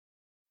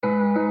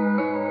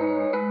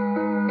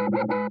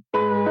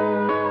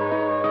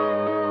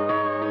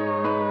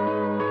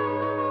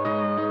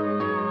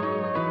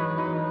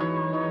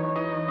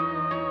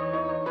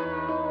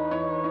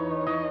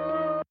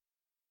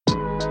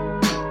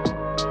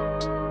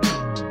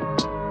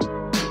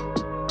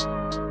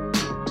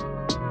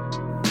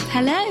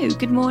Hello,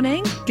 good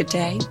morning, good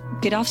day,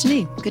 good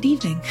afternoon, good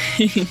evening,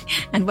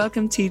 and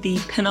welcome to the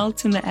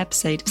penultimate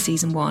episode of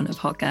Season 1 of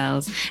Hot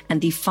Girls and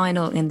the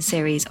final in the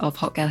series of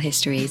Hot Girl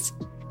Histories.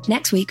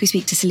 Next week, we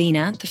speak to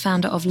Selena, the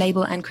founder of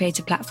label and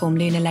creative platform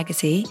Lunar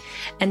Legacy,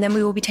 and then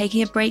we will be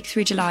taking a break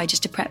through July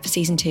just to prep for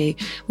Season 2,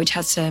 which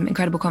has some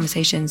incredible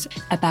conversations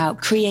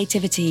about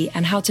creativity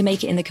and how to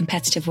make it in the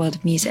competitive world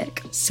of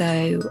music.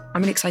 So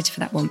I'm really excited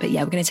for that one, but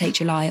yeah, we're going to take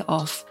July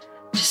off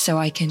just so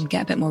I can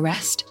get a bit more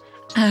rest.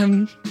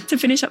 To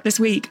finish up this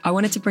week, I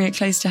wanted to bring it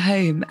close to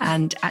home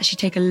and actually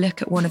take a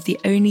look at one of the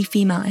only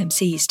female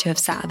MCs to have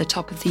sat at the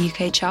top of the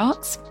UK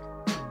charts.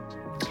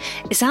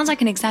 It sounds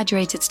like an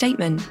exaggerated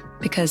statement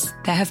because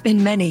there have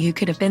been many who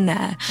could have been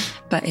there,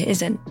 but it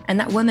isn't. And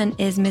that woman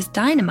is Ms.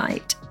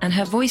 Dynamite, and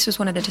her voice was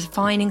one of the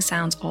defining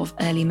sounds of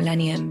early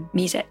millennium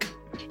music.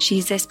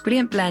 She's this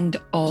brilliant blend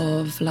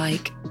of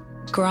like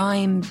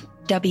grime,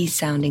 dubby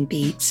sounding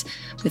beats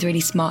with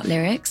really smart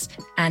lyrics,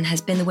 and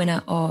has been the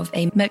winner of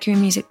a Mercury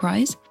Music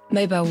Prize,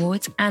 MOBO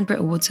Awards and Brit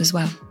Awards as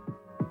well.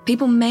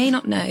 People may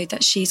not know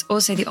that she's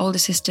also the older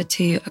sister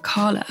to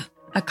Akala.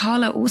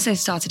 Akala also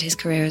started his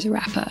career as a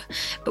rapper,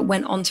 but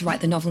went on to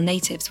write the novel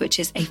Natives, which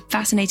is a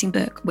fascinating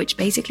book which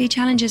basically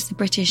challenges the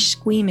British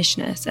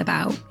squeamishness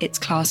about its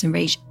class and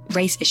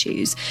race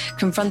issues,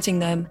 confronting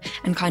them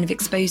and kind of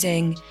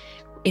exposing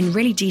in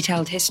really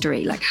detailed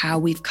history, like how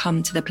we've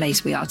come to the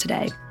place we are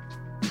today.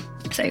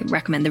 So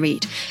recommend the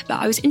read.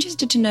 But I was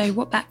interested to know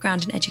what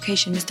background and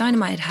education Ms.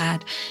 Dynamite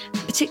had,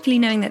 particularly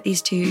knowing that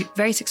these two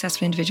very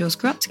successful individuals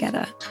grew up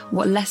together.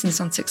 What lessons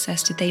on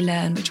success did they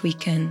learn, which we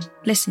can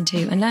listen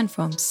to and learn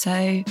from?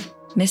 So,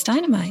 Ms.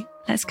 Dynamite,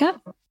 let's go.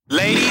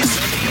 Ladies,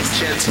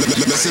 gentlemen,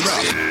 listen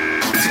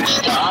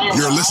up.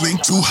 You're listening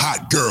to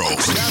Hot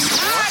Girls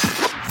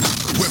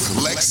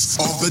with Lex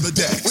on the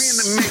decks. We in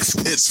the mix.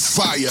 It's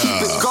fire.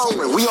 It's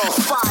going. We on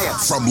fire.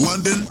 From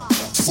London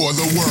for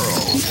the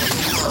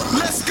world.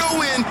 Let's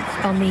go in.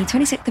 On the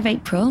 26th of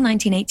April,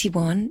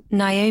 1981,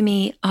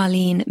 Naomi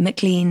Arlene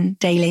McLean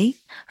Daly,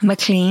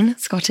 McLean,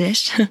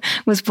 Scottish,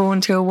 was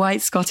born to a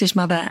white Scottish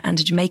mother and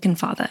a Jamaican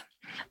father.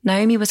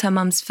 Naomi was her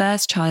mum's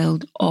first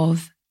child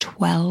of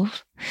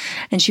 12,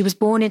 and she was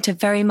born into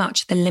very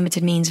much the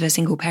limited means of a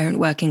single-parent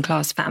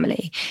working-class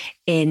family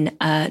in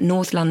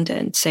North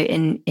London, so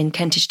in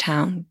Kentish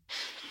Town.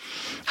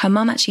 Her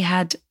mum actually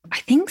had, I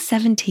think,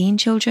 17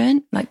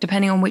 children. Like,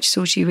 depending on which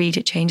source you read,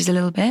 it changes a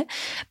little bit,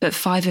 but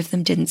 5 of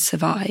them didn't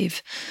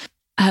survive.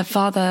 Her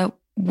father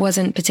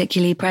wasn't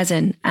particularly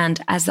present,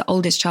 and as the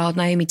oldest child,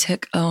 Naomi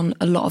took on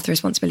a lot of the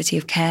responsibility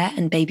of care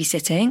and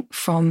babysitting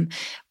from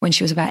when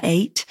she was about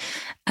 8,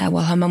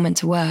 while her mum went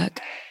to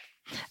work.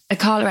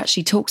 Akala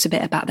actually talks a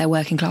bit about their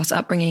working class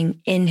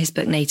upbringing in his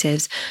book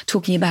Natives,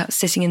 talking about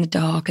sitting in the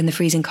dark and the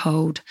freezing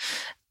cold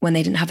when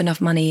they didn't have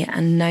enough money.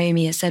 And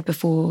Naomi has said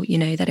before, you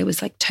know, that it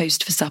was like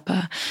toast for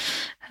supper.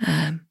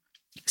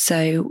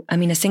 So, I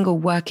mean, a single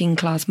working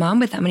class mum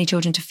with that many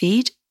children to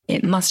feed,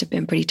 it must have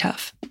been pretty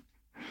tough.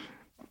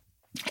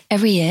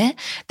 Every year,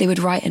 they would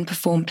write and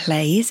perform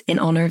plays in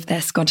honour of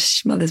their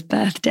Scottish mother's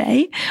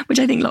birthday, which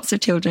I think lots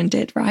of children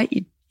did,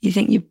 right? You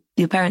think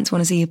your parents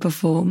want to see you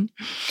perform.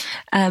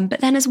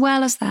 But then as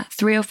well as that,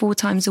 3 or 4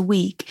 times a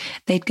week,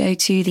 they'd go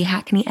to the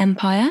Hackney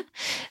Empire.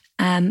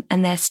 And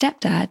their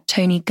stepdad,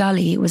 Tony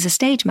Gully, was a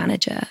stage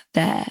manager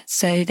there.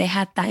 So they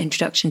had that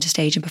introduction to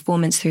stage and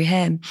performance through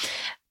him.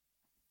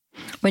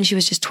 When she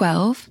was just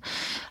 12,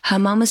 her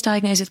mum was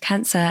diagnosed with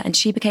cancer, and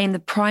she became the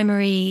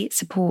primary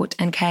support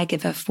and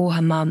caregiver for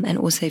her mum and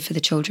also for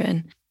the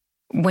children.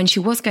 When she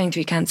was going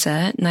through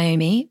cancer,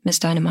 Naomi, Ms.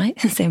 Dynamite,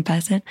 same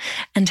person,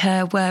 and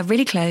her were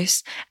really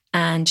close,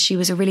 and she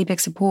was a really big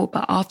support.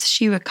 But after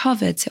she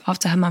recovered, so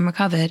after her mum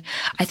recovered,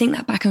 I think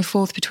that back and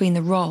forth between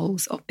the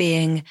roles of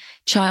being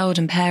child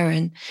and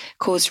parent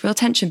caused real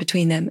tension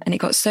between them. And it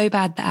got so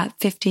bad that at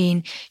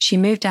 15, she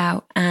moved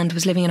out and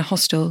was living in a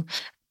hostel.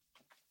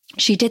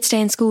 She did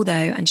stay in school though,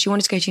 and she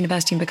wanted to go to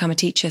university and become a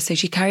teacher. So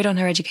she carried on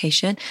her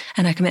education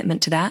and her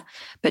commitment to that,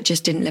 but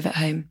just didn't live at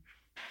home.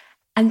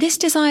 And this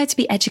desire to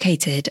be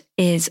educated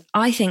is,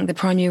 I think, the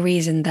primary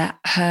reason that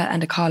her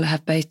and Akala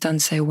have both done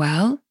so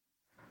well.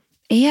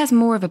 He has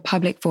more of a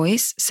public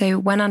voice, so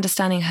when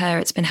understanding her,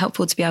 it's been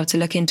helpful to be able to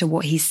look into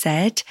what he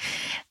said.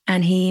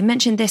 And he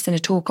mentioned this in a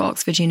talk at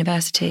Oxford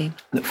University.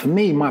 For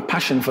me, my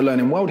passion for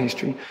learning world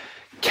history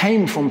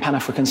came from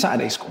Pan-African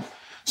Saturday School.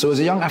 So as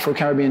a young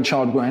Afro-Caribbean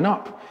child growing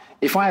up,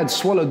 if I had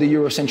swallowed the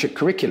Eurocentric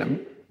curriculum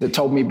that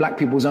told me black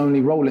people's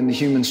only role in the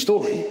human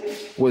story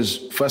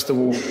was, first of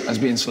all, as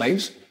being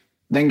slaves,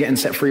 then getting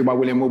set free by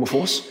William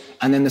Wilberforce,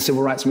 and then the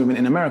civil rights movement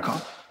in America,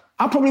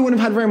 I probably wouldn't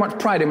have had very much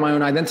pride in my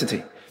own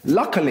identity.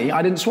 Luckily,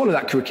 I didn't swallow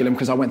that curriculum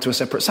because I went to a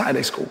separate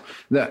Saturday school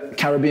that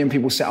Caribbean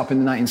people set up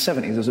in the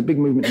 1970s. There was a big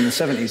movement in the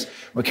 70s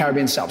where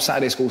Caribbeans set up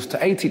Saturday schools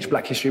to teach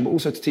black history, but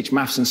also to teach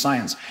maths and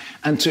science,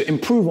 and to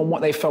improve on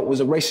what they felt was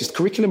a racist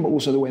curriculum, but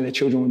also the way their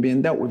children were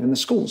being dealt with in the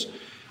schools.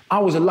 I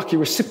was a lucky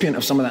recipient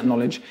of some of that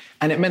knowledge,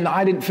 and it meant that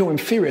I didn't feel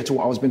inferior to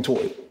what I was being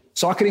taught.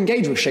 So I could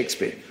engage with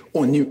Shakespeare,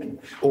 or Newton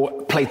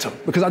or Plato,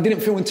 because I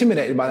didn't feel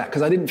intimidated by that,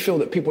 because I didn't feel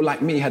that people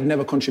like me had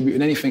never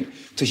contributed anything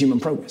to human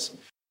progress.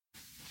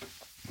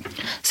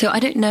 So I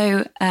don't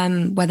know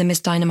whether Miss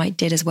Dynamite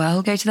did as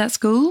well go to that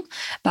school,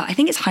 but I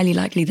think it's highly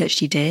likely that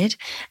she did,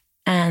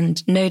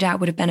 and no doubt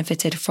would have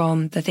benefited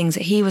from the things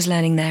that he was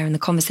learning there and the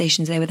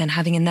conversations they were then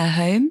having in their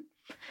home.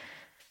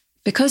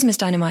 Because Miss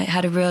Dynamite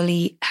had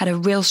a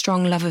real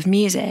strong love of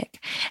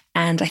music,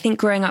 and I think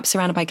growing up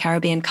surrounded by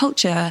Caribbean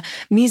culture,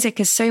 music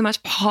is so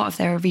much part of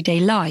their everyday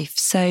life.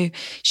 So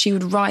she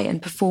would write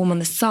and perform on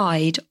the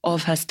side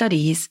of her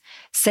studies,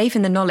 safe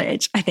in the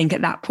knowledge, I think, at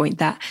that point,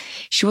 that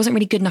she wasn't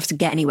really good enough to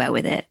get anywhere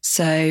with it.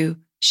 So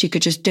she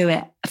could just do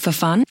it for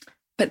fun.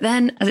 But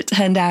then, as it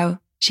turned out,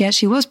 she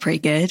actually was pretty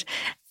good.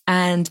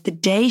 And the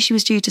day she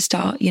was due to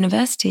start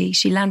university,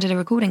 she landed a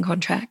recording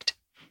contract.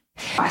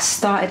 I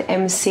started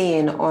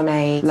MCing on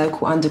a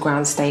local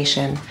underground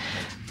station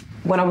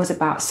when I was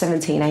about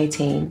 17,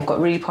 18. Got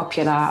really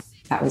popular.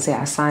 That was it.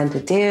 I signed a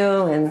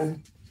deal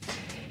and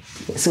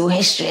it's all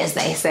history, as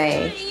they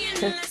say.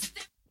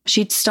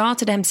 She'd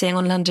started MCing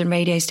on London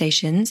radio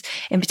stations,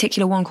 in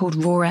particular one called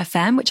Raw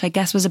FM, which I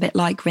guess was a bit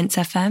like Rinse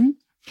FM.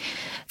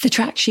 The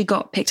track she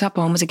got picked up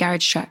on was a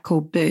garage track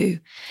called Boo.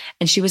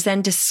 And she was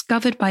then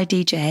discovered by a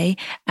DJ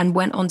and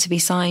went on to be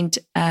signed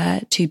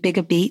to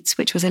Bigger Beats,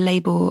 which was a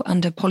label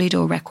under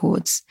Polydor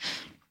Records.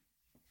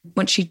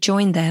 Once she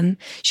joined them,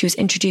 she was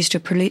introduced to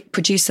a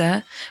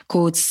producer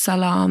called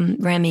Salam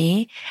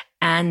Remy,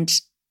 and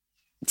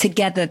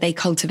together they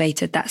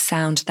cultivated that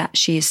sound that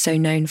she is so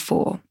known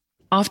for.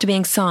 After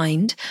being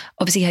signed,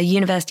 obviously her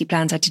university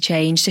plans had to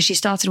change, so she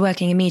started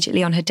working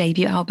immediately on her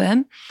debut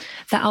album.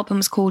 That album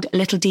was called A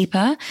Little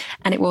Deeper,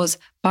 and it was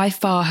by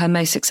far her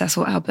most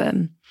successful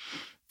album.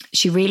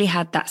 She really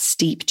had that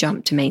steep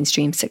jump to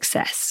mainstream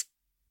success.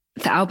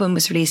 The album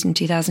was released in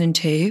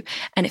 2002,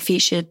 and it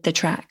featured the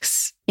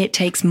tracks It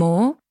Takes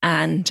More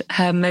and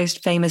her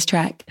most famous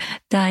track,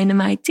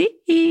 Dynamite.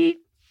 It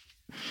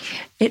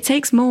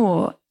Takes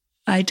More.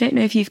 I don't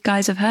know if you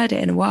guys have heard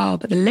it in a while,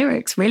 but the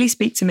lyrics really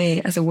speak to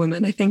me as a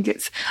woman.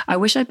 I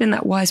wish I'd been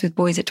that wise with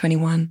boys at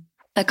 21.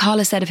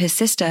 Akala said of his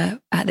sister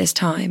at this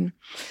time,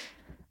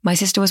 "My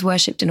sister was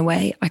worshipped in a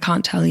way I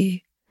can't tell you.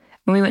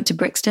 When we went to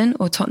Brixton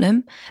or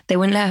Tottenham, they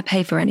wouldn't let her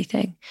pay for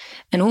anything.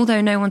 And although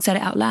no one said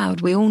it out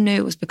loud, we all knew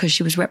it was because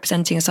she was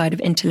representing a side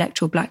of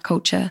intellectual black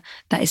culture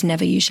that is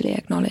never usually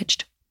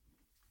acknowledged."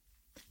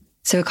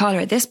 So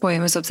Akala at this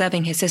point was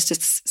observing his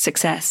sister's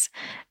success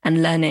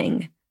and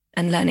learning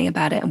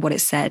about it and what it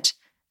said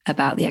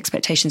about the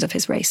expectations of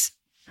his race.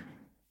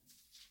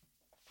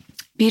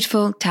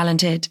 Beautiful,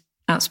 talented,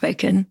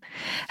 outspoken.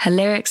 Her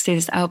lyrics through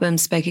this album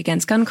spoke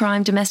against gun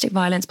crime, domestic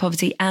violence,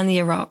 poverty, and the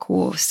Iraq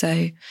War. So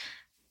it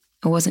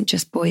wasn't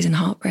just boys and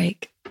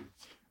heartbreak.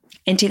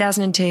 In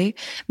 2002,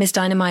 Miss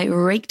Dynamite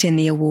raked in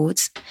the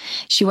awards.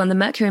 She won the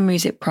Mercury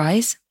Music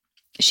Prize.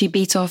 She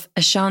beat off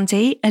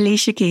Ashanti,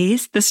 Alicia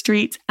Keys, The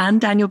Streets, and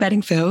Daniel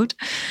Bedingfield.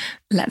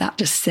 Let that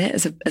just sit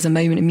as a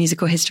moment in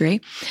musical history.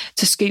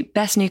 To scoop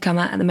Best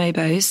Newcomer at the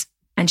Mobos.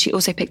 And she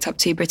also picked up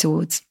 2 Brit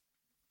Awards.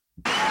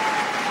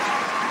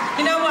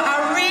 You know what?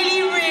 I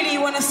really, really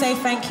want to say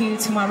thank you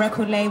to my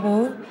record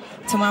label,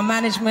 to my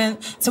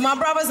management, to my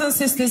brothers and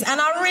sisters.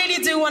 And I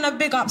really do want to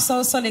big up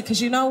So Solid,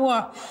 because you know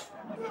what?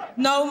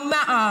 No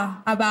matter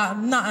about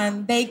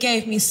nothing, they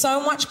gave me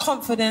so much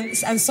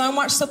confidence and so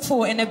much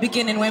support in the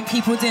beginning when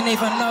people didn't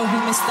even know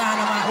who Miss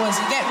Dynamite was.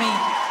 You get me?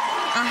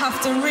 I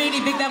have to really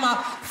big them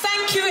up.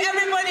 Thank you,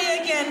 everybody,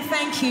 again.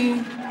 Thank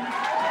you.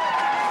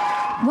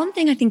 One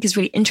thing I think is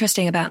really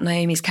interesting about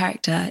Naomi's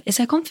character is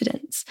her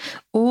confidence,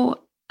 or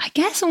I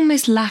guess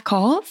almost lack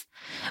of.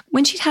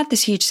 When she'd had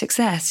this huge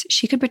success,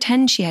 she could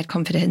pretend she had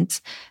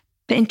confidence,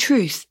 but in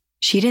truth,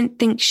 she didn't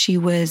think she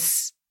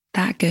was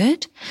that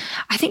good.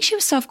 I think she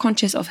was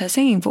self-conscious of her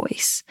singing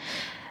voice,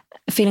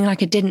 feeling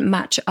like it didn't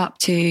match up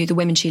to the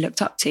women she looked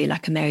up to,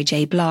 like a Mary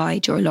J.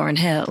 Blige or a Lauryn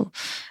Hill.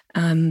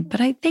 But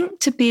I think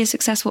to be a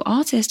successful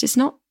artist, it's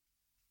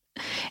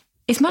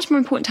much more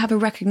important to have a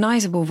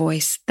recognizable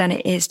voice than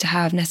it is to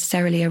have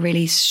necessarily a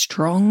really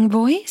strong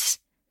voice.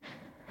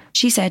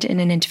 She said in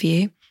an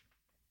interview,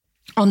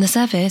 "On the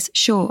surface,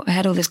 sure, I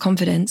had all this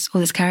confidence,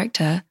 all this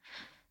character,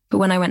 but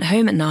when I went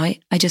home at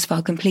night, I just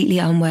felt completely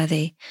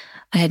unworthy.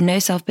 I had no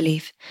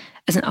self-belief.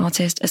 As an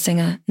artist, a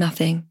singer,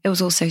 nothing. It was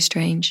all so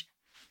strange."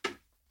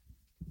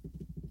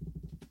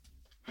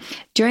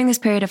 During this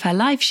period of her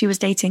life, she was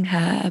dating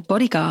her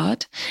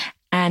bodyguard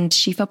and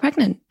she fell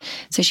pregnant.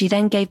 So she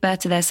then gave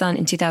birth to their son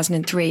in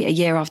 2003, a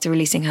year after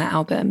releasing her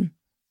album.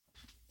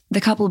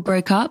 The couple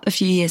broke up a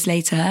few years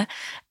later,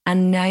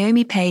 and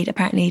Naomi paid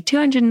apparently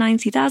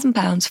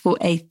 £290,000 for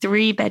a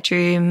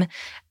 3-bedroom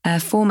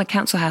former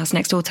council house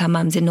next door to her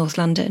mum's in North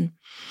London.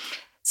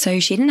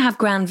 So she didn't have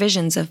grand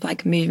visions of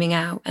like moving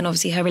out. And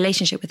obviously her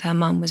relationship with her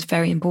mum was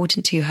very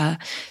important to her.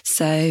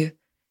 So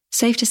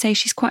safe to say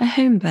she's quite a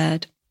home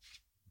bird.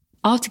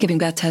 After giving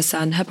birth to her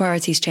son, her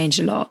priorities changed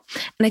a lot.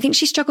 And I think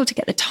she struggled to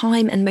get the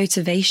time and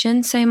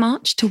motivation so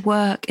much to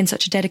work in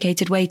such a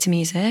dedicated way to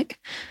music.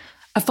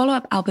 A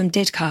follow-up album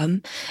did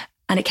come,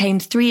 And it came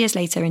 3 years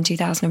later in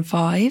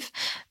 2005,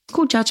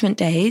 called Judgment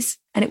Days.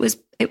 And it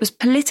was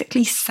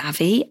politically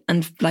savvy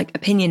and like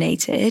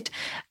opinionated,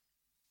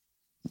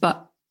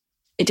 but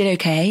it did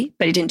okay,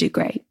 but it didn't do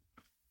great.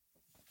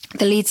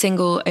 The lead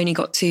single only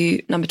got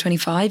to number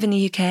 25 in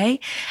the UK,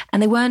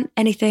 and they weren't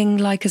anything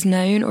like as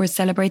known or as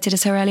celebrated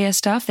as her earlier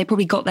stuff. They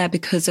probably got there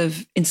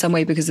in some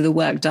way because of the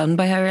work done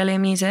by her earlier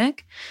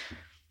music.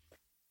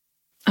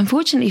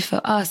 Unfortunately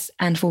for us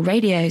and for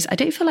radios, I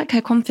don't feel like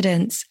her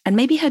confidence and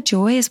maybe her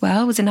joy as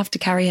well was enough to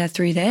carry her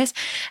through this.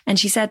 And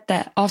she said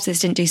that after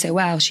this didn't do so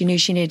well, she knew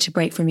she needed to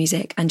break from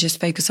music and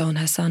just focus on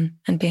her son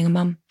and being a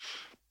mum.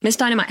 Miss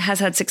Dynamite has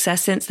had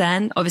success since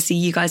then. Obviously,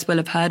 you guys will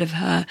have heard of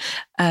her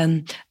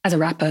as a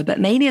rapper, but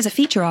mainly as a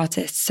feature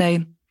artist.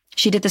 So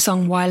she did the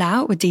song While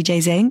Out with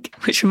DJ Zinc,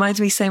 which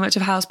reminds me so much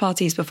of house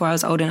parties before I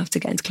was old enough to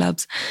get into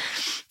clubs.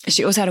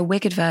 She also had a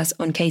wicked verse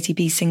on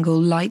KTB's single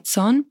Lights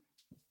On,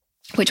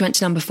 which went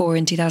to number 4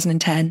 in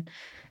 2010,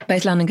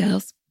 both London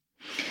girls.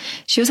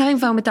 She was having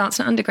fun with Dance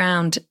and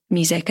Underground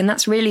music, and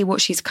that's really what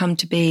she's come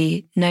to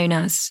be known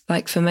as,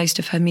 like for most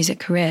of her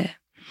music career.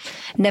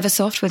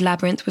 Neversoft with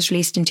Labyrinth was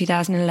released in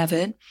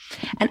 2011.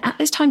 And at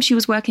this time she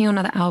was working on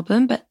another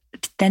album, but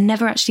then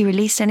never actually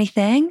released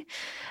anything.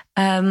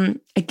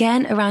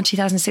 Again, around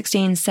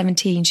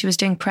 2016-17, she was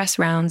doing press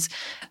rounds.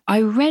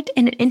 I read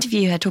in an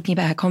interview her talking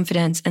about her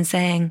confidence and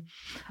saying,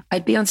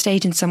 I'd be on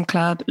stage in some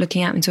club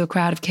looking out into a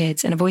crowd of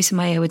kids and a voice in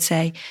my ear would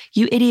say,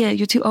 "You idiot,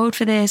 you're too old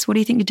for this. What do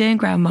you think you're doing,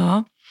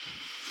 Grandma?"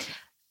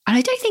 And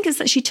I don't think it's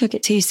that she took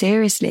it too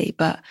seriously,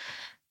 but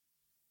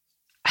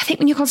I think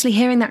when you're constantly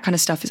hearing that kind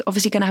of stuff, it's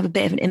obviously going to have a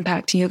bit of an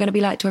impact and you're going to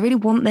be like, do I really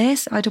want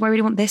this? Do I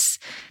really want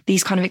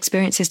these kind of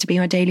experiences to be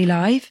my daily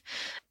life?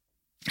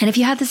 And if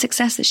you had the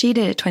success that she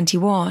did at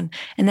 21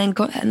 and then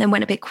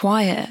went a bit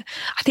quiet,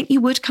 I think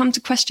you would come to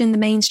question the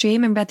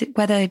mainstream and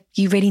whether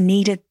you really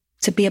needed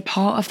to be a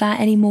part of that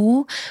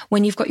anymore.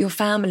 When you've got your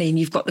family and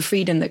you've got the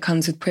freedom that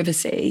comes with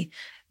privacy,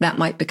 that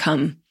might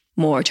become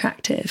more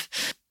attractive.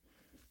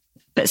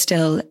 But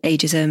still,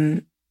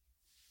 ageism,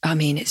 I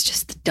mean, it's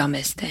just the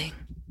dumbest thing.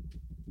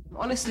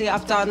 Honestly,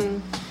 I've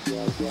done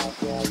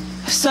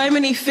so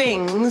many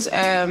things,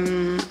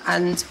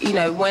 and, you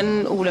know,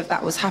 when all of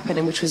that was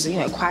happening, which was, you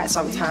know, quite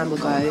some time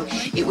ago,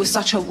 it was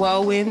such a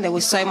whirlwind. There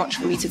was so much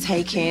for me to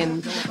take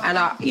in, and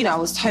I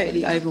was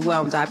totally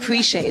overwhelmed. I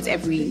appreciated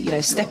every, you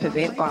know, step of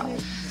it, but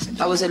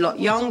I was a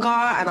lot younger,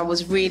 and I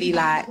was really,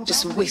 like,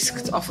 just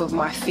whisked off of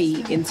my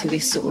feet into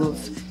this sort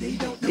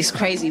of, this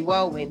crazy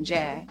whirlwind,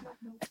 yeah.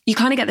 You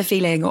kind of get the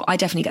feeling, or I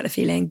definitely get the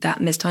feeling,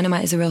 that Miss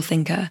Dynamite is a real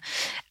thinker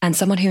and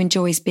someone who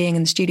enjoys being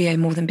in the studio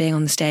more than being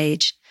on the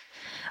stage.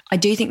 I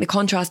do think the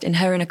contrast in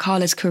her and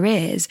Akala's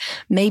careers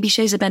maybe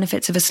shows the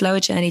benefits of a slower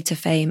journey to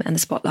fame and the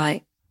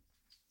spotlight.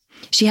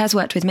 She has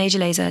worked with Major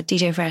Lazer,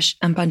 DJ Fresh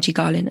and Bunji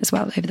Garlin as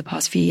well over the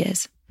past few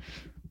years.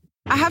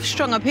 I have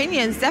strong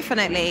opinions,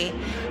 definitely,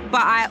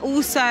 but I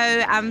also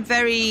am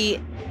very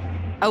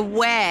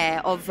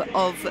aware of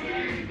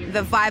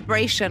the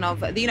vibration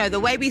of, you know, the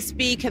way we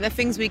speak and the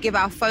things we give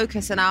our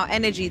focus and our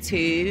energy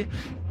to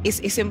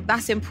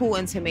that's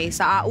important to me.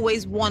 So I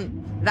always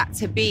want that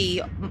to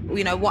be,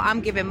 you know, what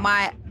I'm giving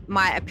my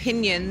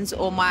opinions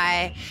or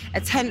my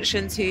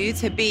attention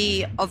to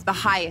be of the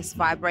highest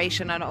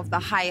vibration and of the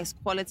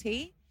highest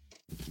quality.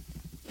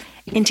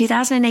 In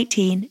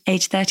 2018,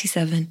 aged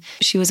 37,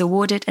 she was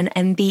awarded an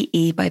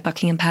MBE by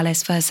Buckingham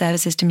Palace for her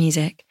services to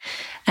music,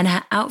 and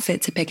her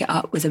outfit to pick it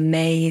up was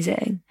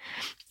amazing.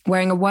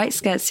 Wearing a white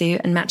skirt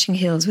suit and matching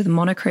heels with a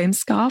monochrome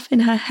scarf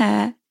in her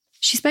hair.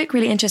 She spoke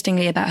really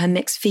interestingly about her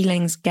mixed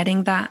feelings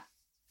getting that,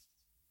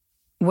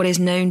 what is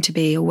known to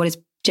be, or what is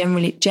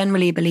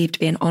generally believed to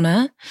be an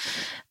honour.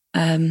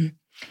 An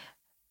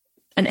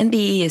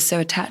MBE is so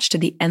attached to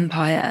the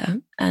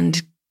empire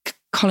and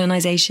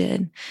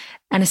colonisation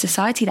and a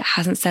society that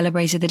hasn't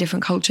celebrated the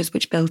different cultures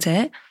which built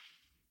it.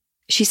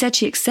 She said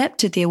she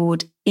accepted the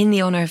award in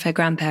the honour of her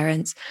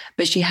grandparents,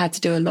 but she had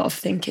to do a lot of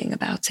thinking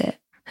about it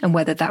and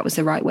whether that was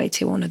the right way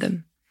to honour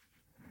them.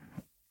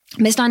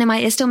 Miss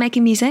Dynamite is still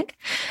making music.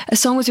 A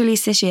song was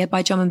released this year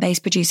by drum and bass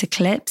producer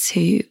Clips,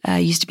 who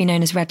used to be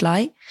known as Red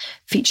Light,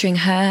 featuring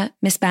her,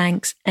 Miss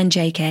Banks and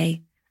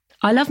JK.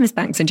 I love Miss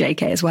Banks and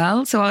JK as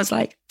well, so I was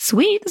like,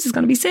 sweet, this is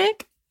going to be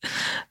sick.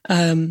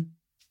 I'm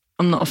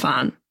not a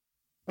fan.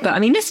 But I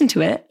mean, listen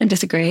to it and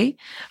disagree.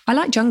 I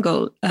like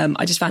Jungle.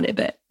 I just found it a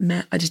bit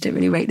meh. I just didn't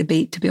really rate the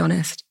beat, to be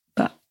honest.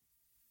 But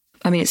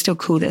I mean, it's still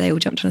cool that they all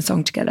jumped on a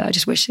song together. I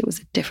just wish it was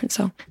a different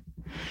song.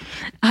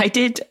 I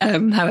did,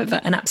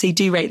 however, and absolutely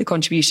do rate the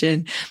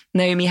contribution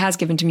Naomi has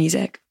given to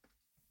music,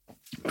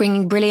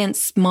 bringing brilliant,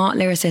 smart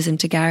lyricism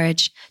to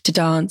garage, to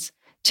dance,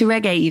 to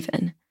reggae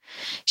even.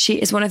 She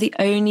is one of the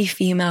only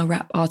female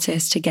rap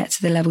artists to get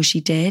to the level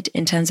she did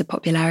in terms of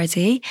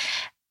popularity,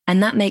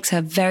 and that makes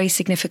her very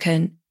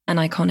significant and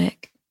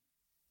iconic.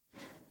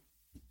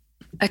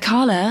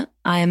 Akala,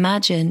 I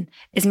imagine,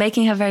 is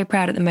making her very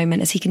proud at the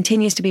moment as he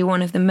continues to be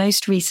one of the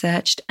most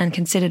researched and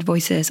considered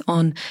voices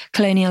on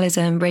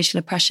colonialism, racial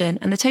oppression,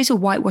 and the total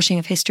whitewashing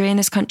of history in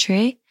this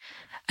country.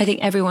 I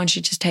think everyone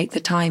should just take the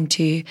time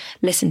to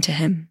listen to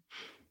him.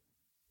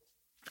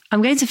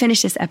 I'm going to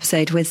finish this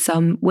episode with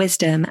some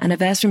wisdom and a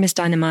verse from Miss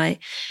Dynamite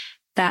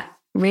that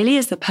really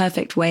is the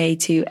perfect way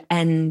to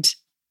end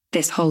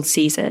this whole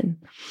season.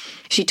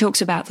 She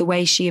talks about the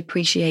way she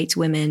appreciates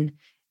women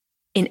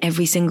in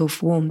every single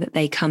form that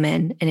they come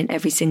in and in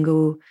every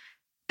single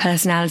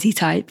personality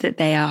type that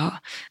they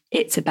are.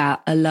 It's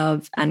about a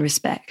love and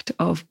respect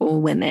of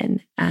all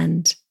women.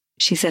 And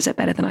she says it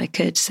better than I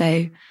could.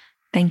 So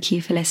thank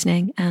you for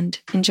listening and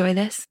enjoy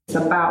this. It's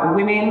about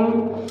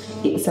women.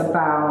 It's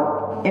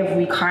about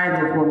every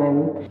kind of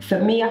woman. For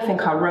me, I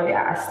think I wrote it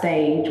at a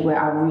stage where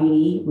I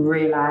really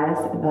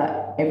realised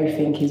that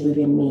everything is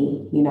within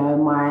me. You know,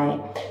 my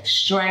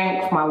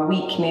strength, my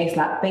weakness,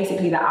 like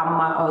basically that I'm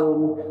my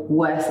own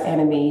worst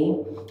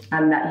enemy.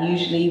 And that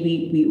usually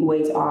we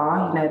always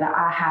are, you know, that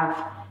I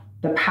have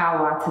the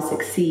power to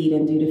succeed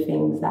and do the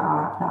things that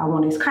I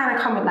want. It's kind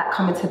of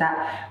coming to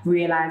that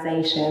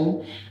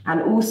realization.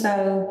 And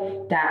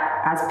also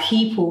that as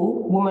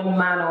people, woman,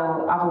 man,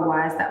 or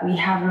otherwise, that we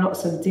have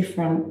lots of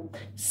different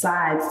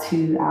sides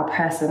to our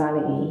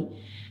personality.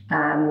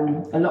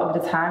 And a lot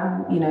of the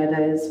time, you know,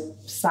 those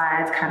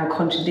sides kind of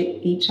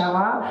contradict each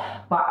other.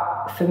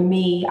 But for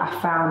me, I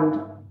found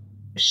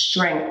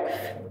strength,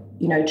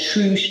 you know,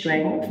 true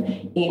strength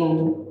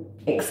in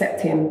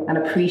accepting and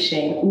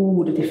appreciating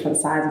all the different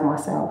sides of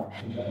myself.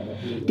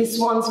 This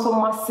one's for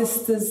my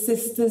sisters.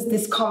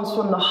 This comes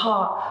from the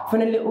heart, from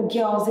the little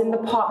girls in the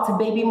park to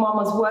baby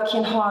mamas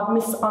working hard,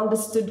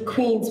 misunderstood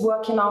queens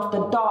working after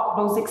dark,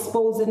 those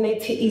exposing their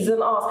titties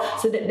and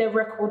arse so that their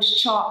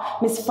records chart.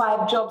 Miss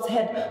 5 jobs,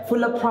 head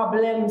full of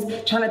problems,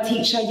 trying to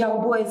teach her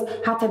young boys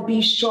how to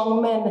be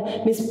strong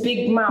men. Miss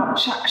Big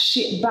Mouth, chat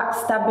shit,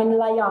 backstabbing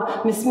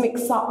liar. Miss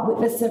Mix Up,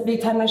 witness every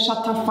time I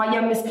shut a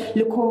fire. Miss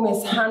Little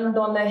Miss, hand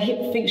on her hip,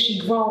 think she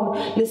grown.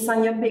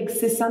 Listen your big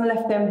sis and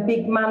left them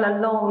big man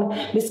alone.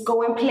 Miss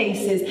going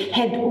places,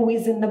 head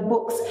always in the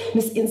books.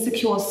 Miss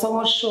Insecure, so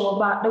unsure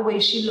about the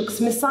way she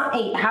looks. Miss I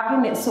ain't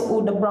having it, so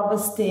all the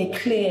brothers stay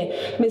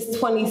clear. Miss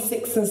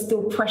 26 and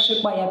still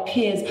pressured by her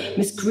peers.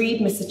 Miss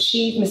Greed, Miss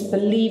Achieve, Miss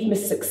Believe,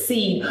 Miss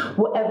Succeed.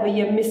 Whatever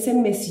you're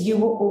missing, Miss You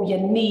are all you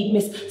need.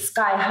 Miss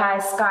Sky high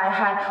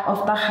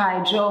off the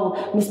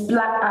hydro. Miss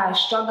Black Eye,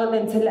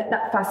 struggling to let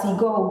that fussy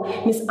go.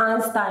 Miss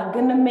Einstein,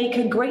 gonna make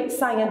a great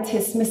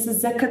scientist. Miss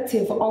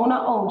Executive, own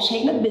her own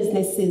chain of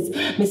businesses.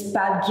 Miss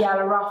Bad Gal,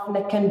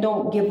 roughneck and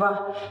don't give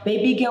her.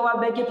 Baby girl, I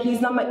beg you,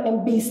 please not make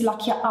them beasts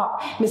lock you up.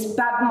 Miss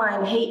Bad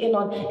Mind, hating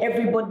on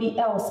everybody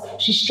else.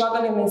 She's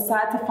struggling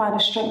inside to find the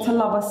strength to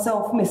love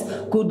herself. Miss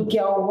Good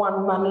Girl,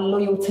 one man,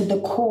 loyal to the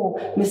core.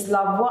 Miss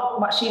Love what?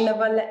 But she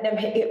never let them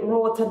hit it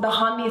raw to the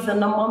honeys and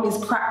the mummies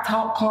cracked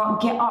out, can't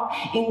get up.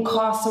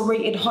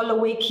 Incarcerated,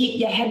 Holloway, keep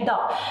your head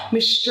up.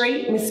 Miss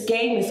Straight, Miss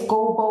Gay, Miss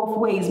Go both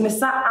ways.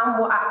 Miss I am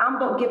what I am,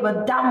 don't give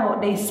a damn what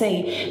they say.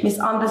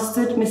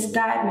 Misunderstood,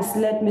 misguided,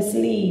 misled,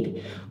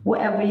 mislead.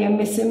 Whatever you're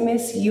missing,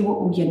 miss, you are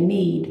all you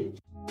need.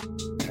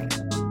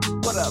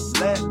 What up,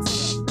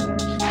 Lex?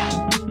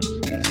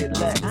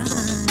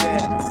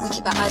 We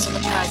keep our eyes on the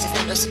prize,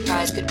 it's no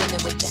surprise. Good women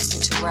we're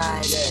destined to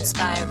rise.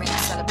 Inspiring,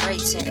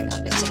 celebrating,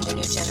 uplifting the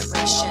new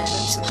generation.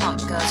 Some hot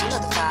girls, you know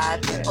the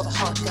vibe. All the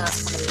hot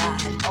girls come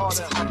alive.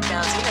 Some hot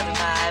girls, you know the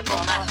vibe.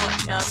 All my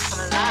hot girls come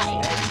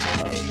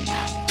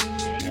alive.